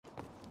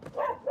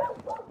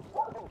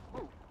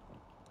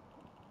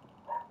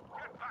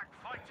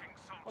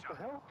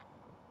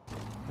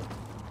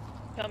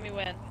Tell me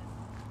when.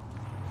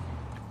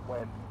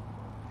 When?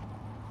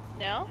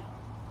 Now?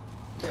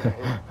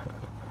 Yeah,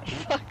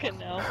 Fucking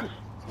no.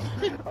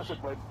 I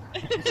said when.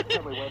 You said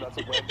tell me when, I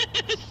said when.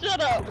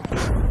 Shut up!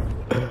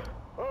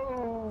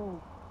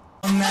 Oh!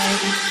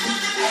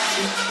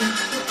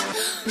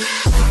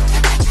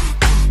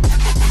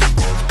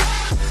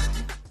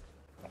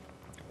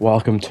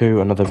 Welcome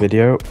to another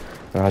video.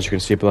 As you can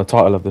see by the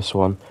title of this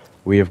one,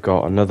 we have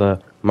got another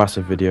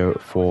massive video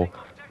for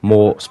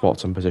more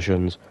spots and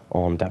positions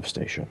on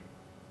Devastation.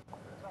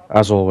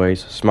 As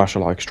always, smash a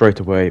like straight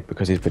away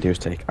because these videos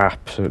take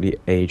absolutely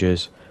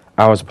ages,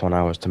 hours upon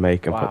hours to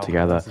make and put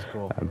together.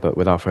 Cool. But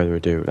without further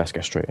ado, let's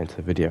get straight into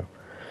the video.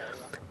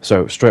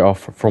 So straight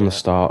off from the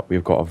start,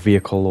 we've got a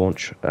vehicle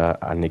launch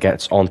and it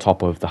gets on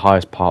top of the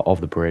highest part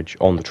of the bridge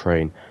on the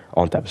train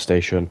on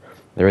Devastation.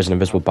 There is an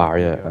invisible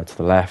barrier to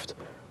the left,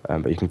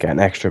 but you can get an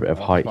extra bit of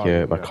height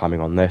here by climbing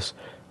on this.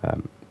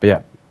 But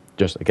yeah,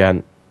 just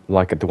again,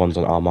 like the ones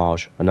on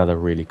Armage, another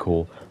really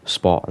cool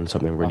spot and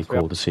something really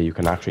cool to see you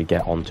can actually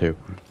get onto.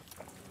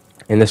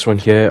 In this one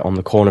here, on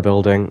the corner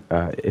building,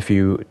 if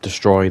you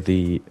destroy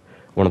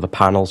one of the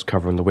panels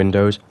covering the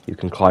windows, you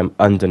can climb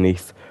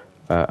underneath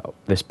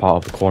this part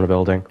of the corner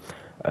building,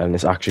 and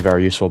it's actually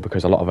very useful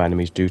because a lot of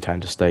enemies do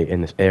tend to stay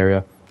in this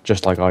area,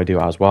 just like I do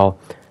as well.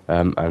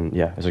 And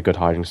yeah, it's a good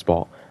hiding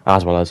spot,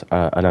 as well as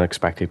an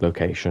unexpected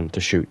location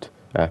to shoot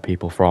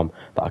people from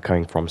that are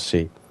coming from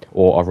C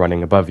or are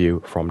running above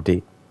you from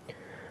D.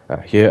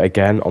 Here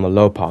again on the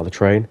low part of the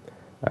train,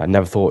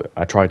 never thought,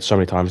 I tried so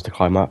many times to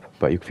climb up,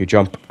 but if you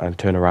jump and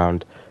turn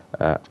around,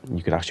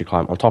 you can actually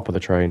climb on top of the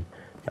train,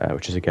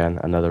 which is again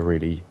another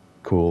really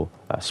cool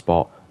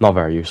spot. Not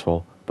very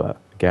useful,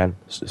 but again,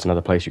 it's another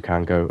place you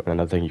can go and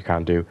another thing you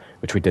can do,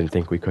 which we didn't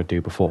think we could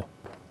do before.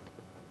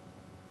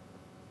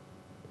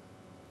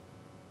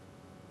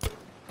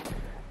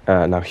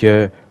 Now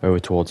here, over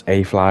towards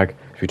A flag,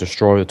 if you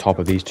destroy the top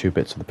of these two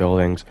bits of the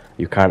buildings,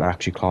 you can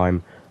actually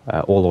climb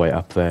all the way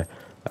up there.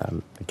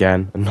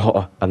 Again,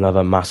 not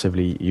another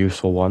massively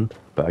useful one,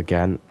 but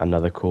again,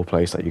 another cool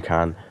place that you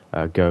can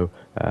go,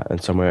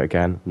 and somewhere,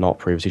 again, not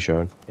previously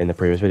shown in the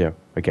previous video.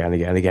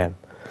 Again.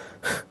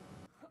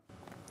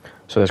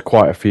 So there's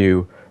quite a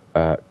few,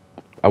 I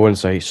wouldn't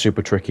say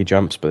super tricky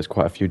jumps, but there's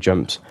quite a few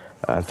jumps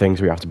and things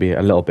where you have to be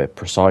a little bit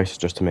precise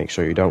just to make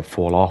sure you don't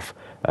fall off,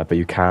 but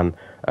you can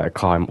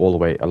climb all the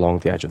way along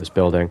the edge of this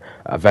building.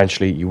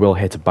 Eventually you will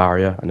hit a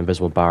barrier, an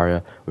invisible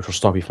barrier, which will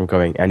stop you from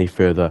going any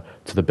further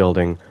to the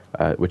building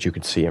which you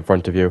can see in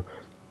front of you.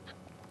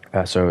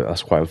 So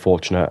that's quite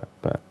unfortunate,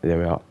 but there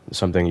we are.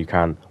 Something you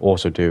can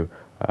also do,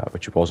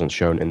 which wasn't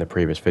shown in the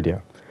previous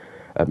video.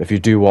 If you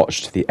do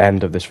watch to the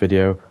end of this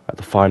video, at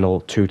the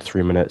final 2 to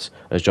 3 minutes,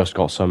 has just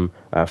got some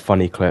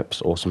funny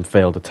clips or some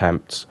failed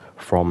attempts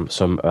from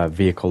some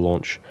vehicle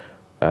launch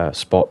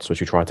spots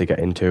which we tried to get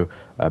into,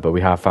 but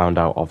we have found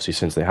out, obviously,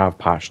 since they have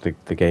patched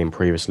the game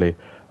previously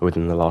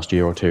within the last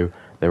year or two,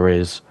 there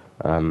is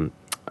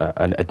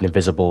an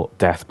invisible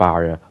death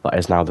barrier that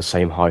is now the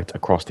same height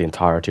across the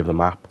entirety of the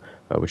map,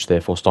 which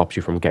therefore stops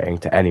you from getting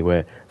to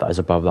anywhere that is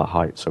above that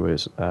height. So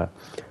it's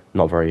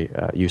not very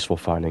useful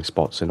finding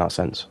spots in that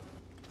sense.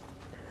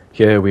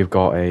 Here we've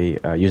got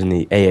using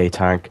the AA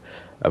tank,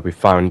 we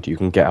found you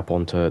can get up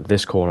onto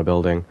this corner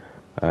building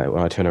when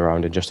I turn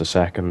around in just a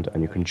second,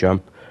 and you can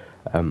jump.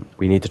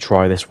 We need to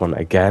try this one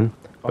again,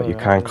 but you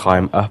can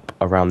climb up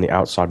around the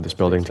outside of this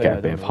building to get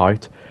a bit of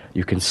height.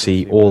 You can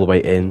see all the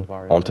way in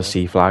onto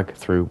C flag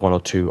through one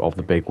or two of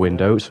the big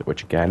windows,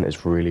 which again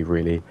is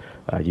really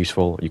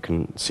useful. You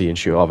can see and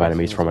shoot a lot of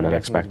enemies from an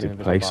unexpected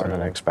place and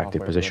an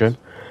unexpected position.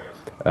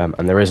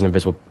 And there is an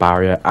invisible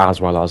barrier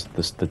as well as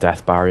the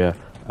death barrier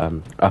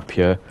up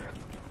here.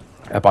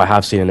 But I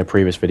have seen in a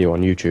previous video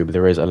on YouTube,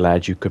 there is a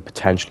ledge you could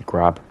potentially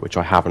grab, which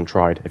I haven't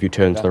tried. If you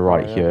turn to the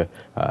right here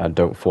and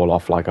don't fall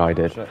off like I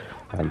did.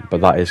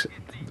 But that is,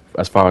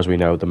 as far as we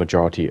know, the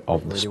majority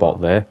of the spot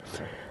there.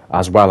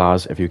 As well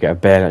as if you get a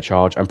bayonet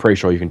charge, I'm pretty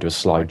sure you can do a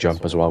slide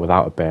jump as well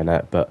without a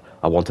bayonet, but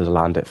I wanted to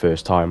land it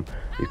first time.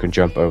 You can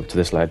jump over to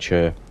this ledge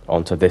here,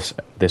 onto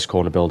this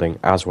corner building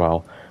as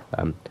well.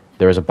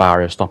 There is a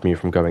barrier stopping you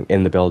from going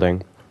in the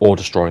building or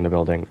destroying the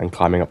building and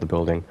climbing up the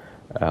building,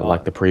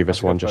 like the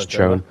previous one just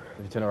shown.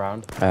 Turn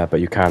around. But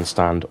you can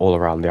stand all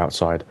around the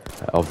outside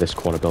of this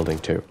corner building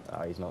too.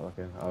 He's not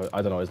looking.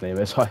 I don't know what his name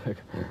is.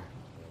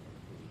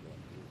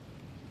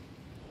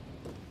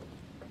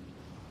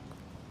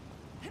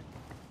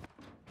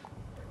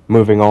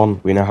 Moving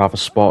on, we now have a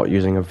spot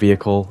using a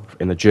vehicle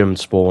in the German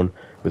spawn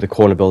with a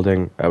corner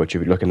building, which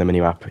if you look in the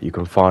minimap you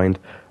can find,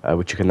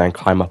 which you can then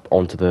climb up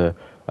onto the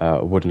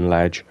wooden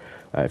ledge.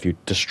 If you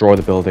destroy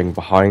the building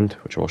behind,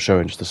 which I'll show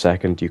in just a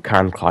second, you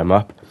can climb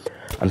up.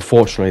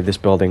 Unfortunately, this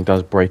building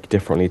does break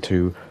differently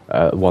to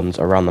ones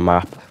around the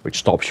map, which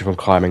stops you from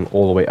climbing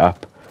all the way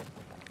up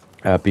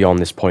beyond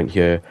this point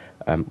here,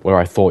 where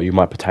I thought you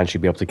might potentially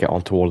be able to get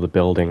onto all of the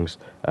buildings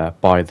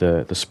by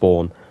the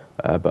spawn.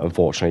 But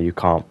unfortunately you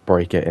can't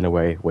break it in a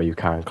way where you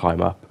can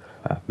climb up.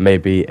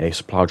 Maybe a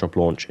supply drop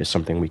launch is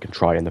something we can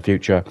try in the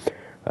future,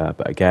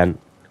 but again,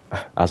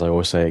 as I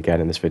always say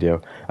again in this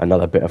video,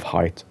 another bit of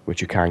height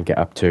which you can get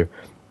up to.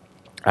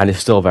 And it's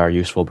still very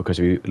useful because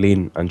if you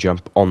lean and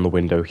jump on the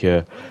window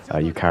here,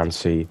 you can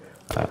see,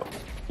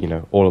 you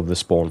know, all of the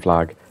spawn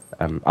flag,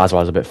 as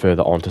well as a bit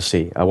further on to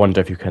C. I wonder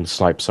if you can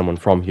snipe someone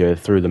from here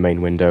through the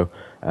main window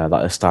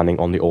that is standing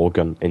on the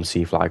organ in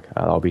C flag.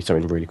 That'll be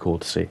something really cool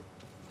to see.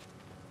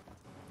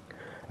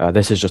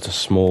 This is just a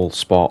small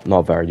spot,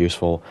 not very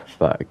useful,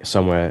 but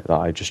somewhere that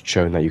I've just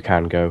shown that you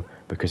can go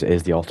because it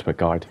is the ultimate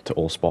guide to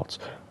all spots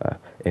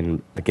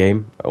in the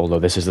game, although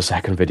this is the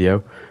second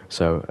video,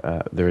 so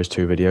there is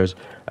 2 videos,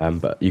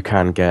 but you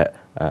can get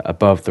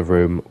above the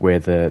room where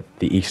the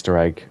Easter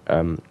egg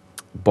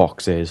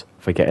box is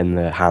for getting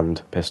the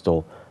hand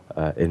pistol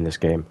in this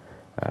game,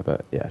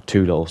 but yeah,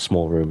 2 little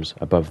small rooms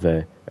above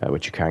there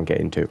which you can get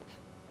into.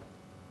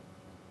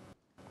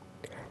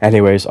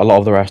 Anyways, a lot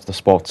of the rest of the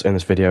spots in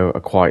this video are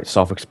quite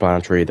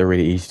self-explanatory. They're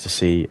really easy to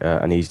see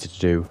and easy to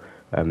do.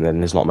 Then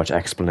there's not much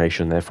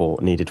explanation therefore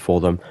needed for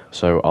them.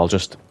 So I'll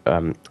just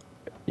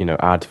you know,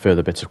 add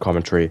further bits of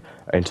commentary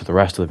into the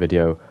rest of the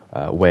video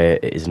where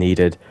it is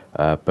needed.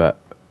 But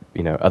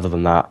you know, other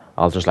than that,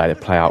 I'll just let it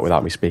play out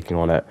without me speaking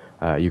on it.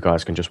 You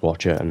guys can just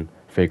watch it and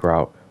figure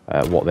out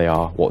what they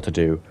are, what to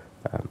do,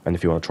 and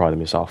if you want to try them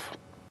yourself.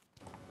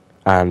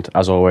 And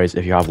as always,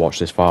 if you have watched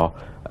this far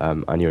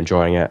and you're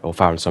enjoying it or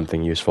found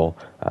something useful,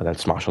 then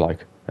smash a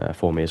like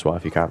for me as well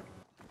if you can.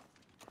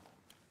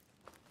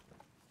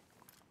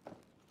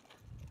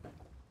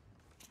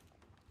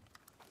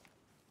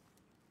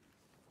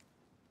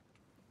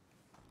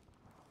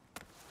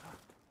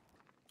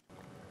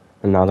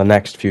 And now the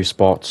next few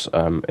spots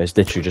is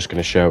literally just going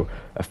to show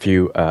a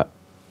few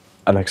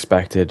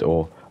unexpected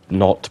or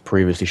not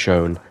previously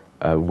shown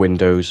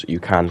windows you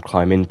can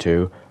climb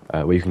into,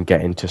 where you can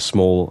get into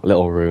small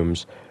little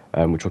rooms,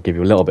 which will give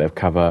you a little bit of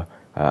cover,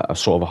 a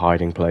sort of a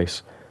hiding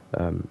place,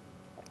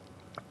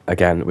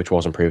 again, which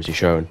wasn't previously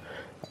shown,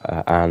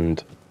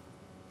 and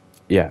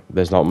yeah,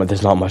 there's not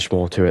much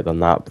more to it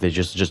than that. But these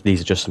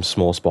are just some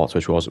small spots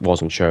which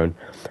wasn't shown.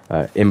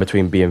 In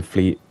between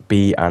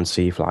B and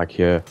C flag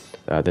here,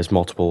 there's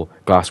multiple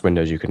glass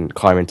windows. You can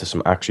climb into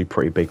some actually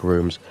pretty big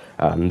rooms.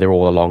 They're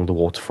all along the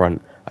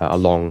waterfront,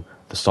 along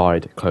the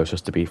side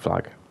closest to B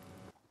flag.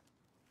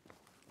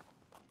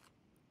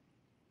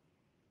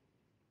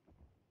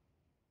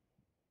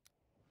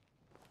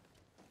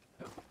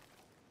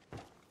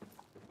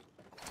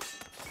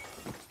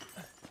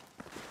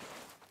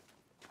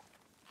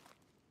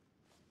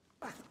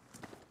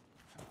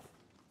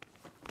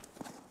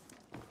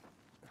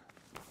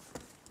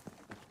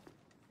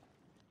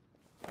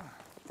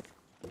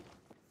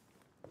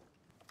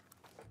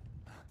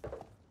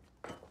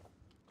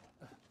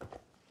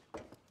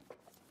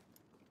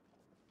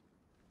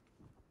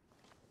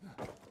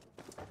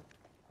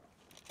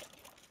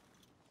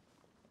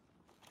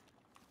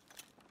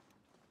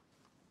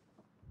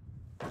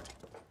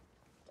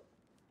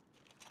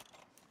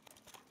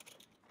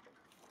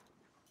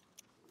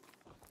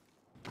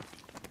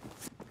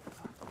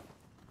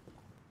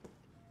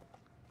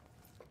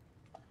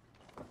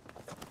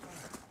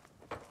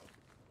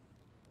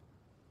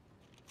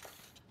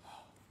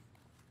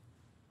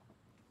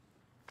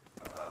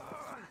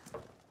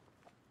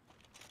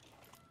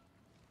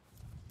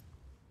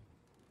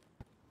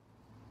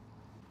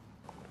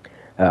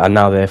 And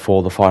now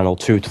therefore the final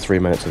 2 to 3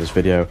 minutes of this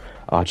video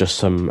are just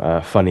some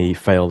funny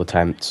failed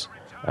attempts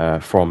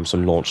from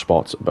some launch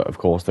spots, but of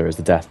course there is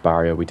the death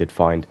barrier we did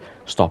find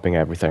stopping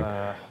everything.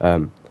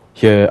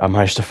 Here I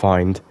managed to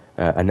find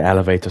an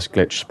elevator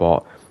glitch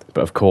spot,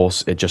 but of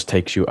course it just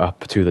takes you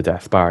up to the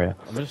death barrier.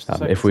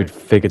 If we'd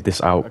figured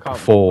this out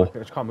before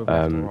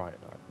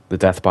the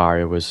death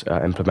barrier was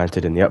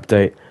implemented in the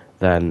update,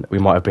 then we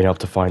might have been able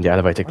to find the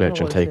elevator glitch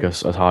and take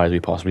us as high as we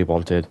possibly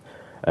wanted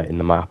in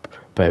the map.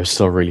 But it was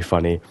still really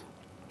funny,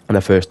 and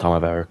the first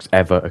time I've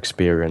ever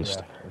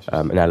experienced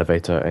an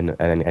elevator in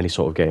any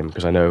sort of game,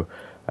 because I know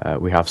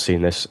we have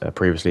seen this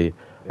previously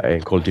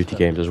in Call of Duty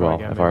games as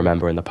well. If I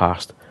remember in the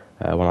past,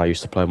 when I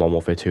used to play Modern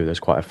Warfare 2, there's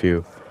quite a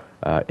few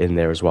in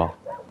there as well.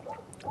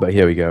 But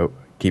here we go,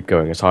 keep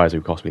going as high as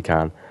we possibly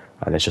can,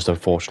 and it's just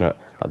unfortunate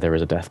that there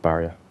is a death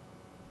barrier.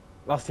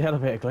 That's the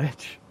elevator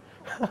glitch.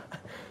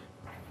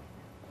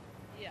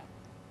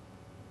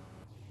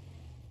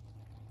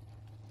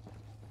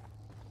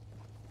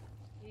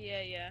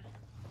 Yeah.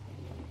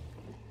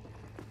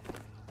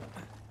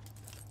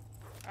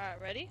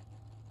 Alright, ready?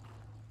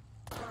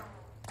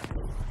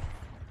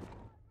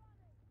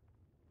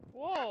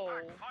 Whoa!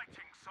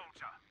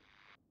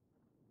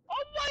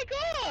 Oh my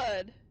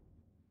god!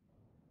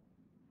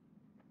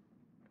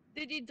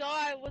 Did you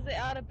die? Was it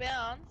out of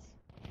bounds?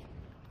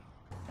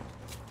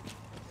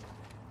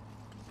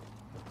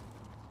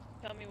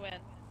 Tell me when.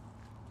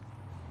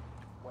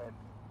 When?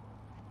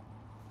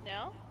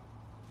 Now?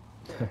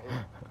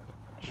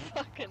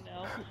 Fucking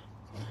hell.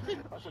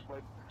 I said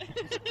when. You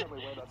said tell me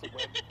when, I said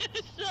when.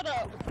 Shut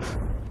up!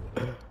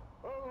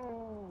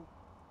 Oh!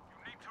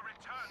 You need to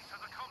return to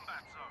the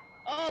combat zone.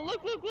 Oh,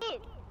 look!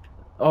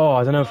 Oh,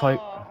 I don't know if I...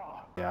 Oh.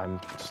 Yeah, I'm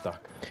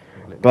stuck.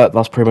 But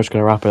that's pretty much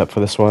going to wrap it up for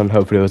this one.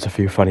 Hopefully there was a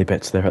few funny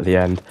bits there at the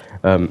end.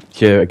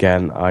 Here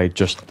again, I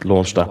just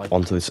launched up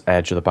onto this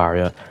edge of the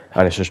barrier,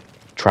 and it's just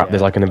trapped.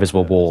 There's like an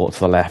invisible wall to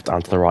the left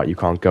and to the right. You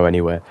can't go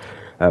anywhere.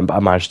 But I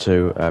managed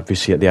to, if you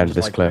see at the end of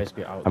this clip,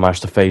 I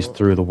managed to phase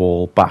through the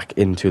wall back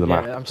into the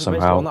map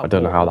somehow. I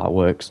don't know how that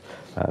works.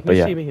 But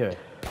yeah,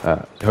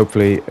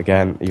 hopefully,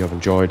 again, you have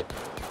enjoyed.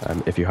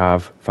 If you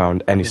have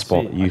found any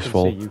spot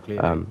useful,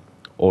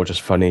 or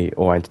just funny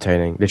or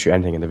entertaining, literally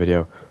anything in the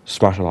video,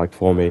 smash a like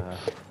for me.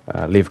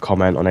 Leave a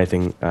comment on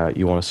anything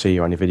you want to see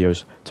or any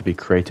videos to be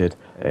created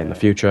in the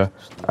future,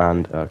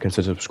 and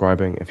consider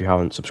subscribing if you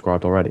haven't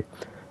subscribed already.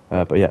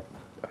 But yeah,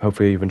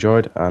 hopefully you've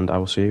enjoyed, and I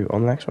will see you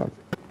on the next one.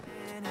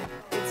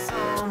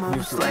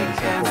 Almost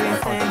like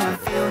everything I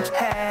feel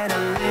had a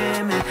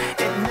limit.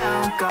 It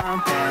now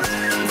gone past.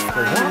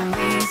 Finding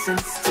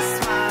reasons to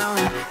smile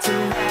and to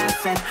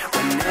laugh, and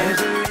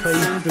whenever it's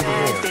a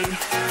bad day,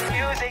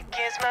 music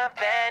is my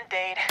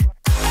band-aid.